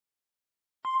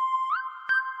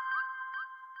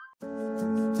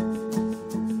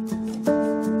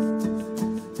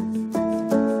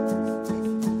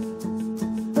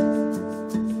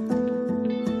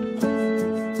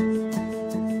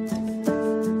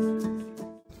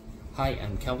Hi,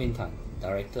 I'm Kelvin Tan,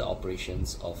 Director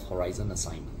Operations of Horizon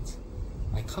Assignments.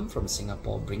 I come from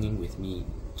Singapore, bringing with me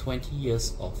 20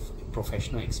 years of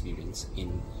professional experience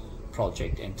in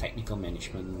project and technical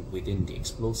management within the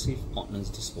Explosive Ordnance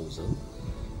Disposal,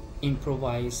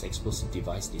 Improvised Explosive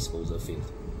Device Disposal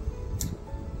field.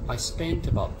 I spent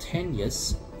about 10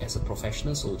 years as a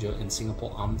professional soldier in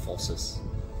Singapore Armed Forces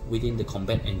within the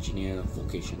combat engineer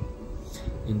vocation,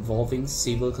 involving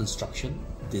civil construction,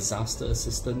 disaster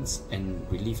assistance and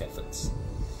relief efforts,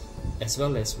 as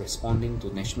well as responding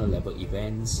to national level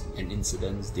events and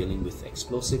incidents dealing with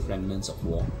explosive remnants of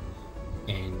war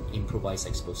and improvised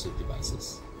explosive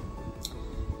devices.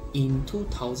 In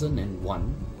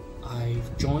 2001,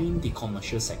 I've joined the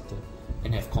commercial sector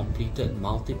and have completed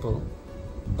multiple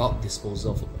bulk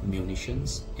disposal of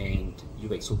munitions and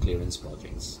UXO clearance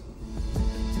projects.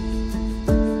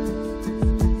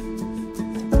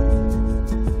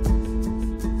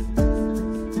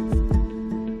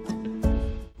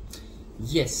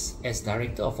 Yes, as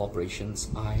Director of Operations,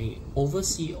 I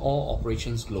oversee all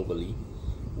operations globally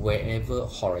wherever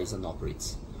Horizon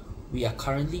operates. We are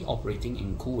currently operating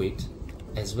in Kuwait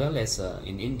as well as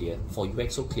in India for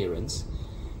UXO clearance,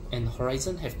 and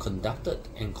Horizon have conducted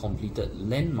and completed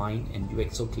landmine and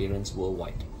UXO clearance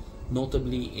worldwide,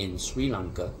 notably in Sri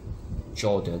Lanka,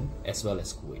 Jordan as well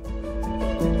as Kuwait.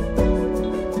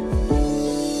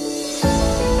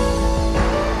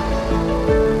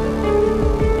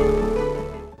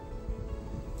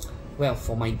 Well,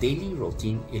 for my daily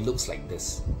routine, it looks like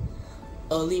this.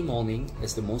 Early morning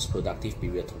is the most productive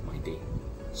period of my day,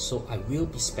 so I will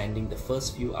be spending the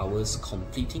first few hours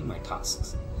completing my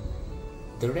tasks.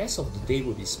 The rest of the day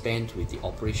will be spent with the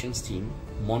operations team,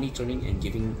 monitoring and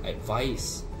giving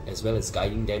advice, as well as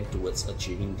guiding them towards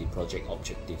achieving the project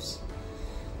objectives.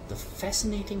 The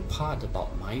fascinating part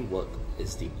about my work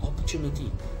is the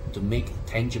opportunity to make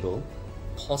tangible,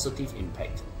 positive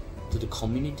impact to the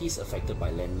communities affected by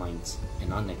landmines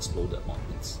and unexploded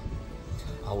ordnance.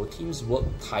 Our teams work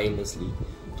tirelessly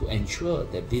to ensure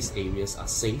that these areas are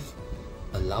safe,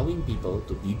 allowing people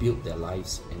to rebuild their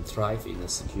lives and thrive in a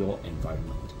secure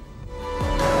environment.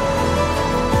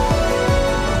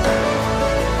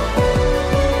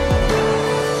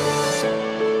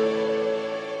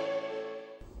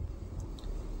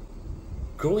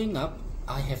 Growing up,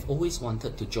 I have always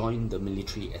wanted to join the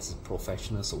military as a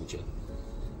professional soldier.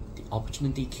 The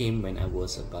opportunity came when I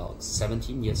was about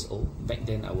 17 years old. Back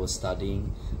then I was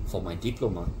studying for my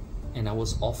diploma, and I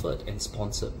was offered and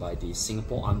sponsored by the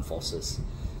Singapore Armed Forces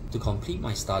to complete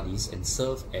my studies and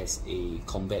serve as a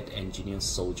combat engineer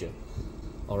soldier,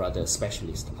 or rather a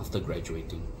specialist, after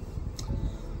graduating.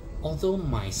 Although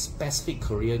my specific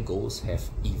career goals have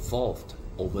evolved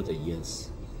over the years,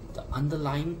 the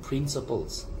underlying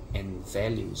principles and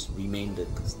values remain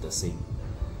the same.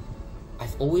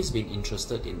 I've always been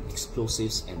interested in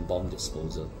explosives and bomb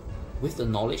disposal. With the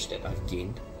knowledge that I've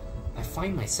gained, I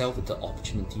find myself with the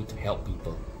opportunity to help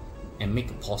people and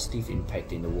make a positive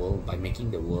impact in the world by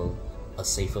making the world a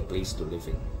safer place to live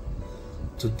in.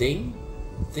 Today,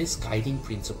 these guiding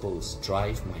principles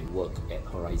drive my work at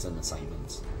Horizon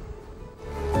Assignments.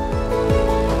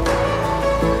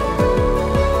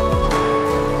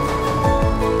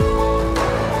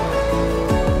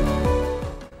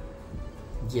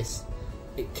 Yes,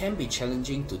 it can be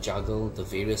challenging to juggle the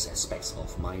various aspects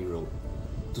of my role.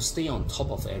 To stay on top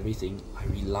of everything, I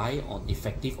rely on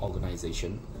effective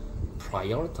organization,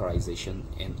 prioritization,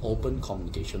 and open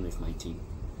communication with my team.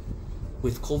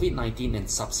 With COVID-19 and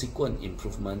subsequent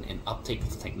improvement and uptake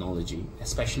of technology,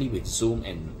 especially with Zoom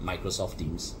and Microsoft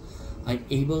Teams, I'm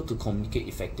able to communicate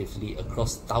effectively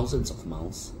across thousands of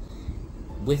miles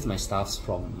with my staffs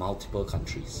from multiple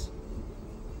countries.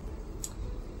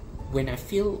 When I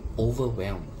feel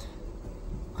overwhelmed,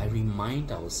 I remind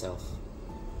ourselves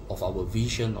of our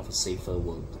vision of a safer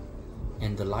world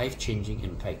and the life-changing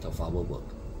impact of our work.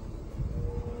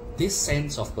 This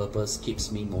sense of purpose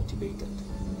keeps me motivated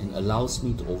and allows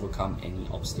me to overcome any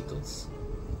obstacles.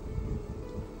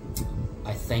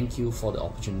 I thank you for the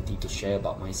opportunity to share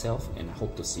about myself, and I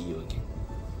hope to see you again.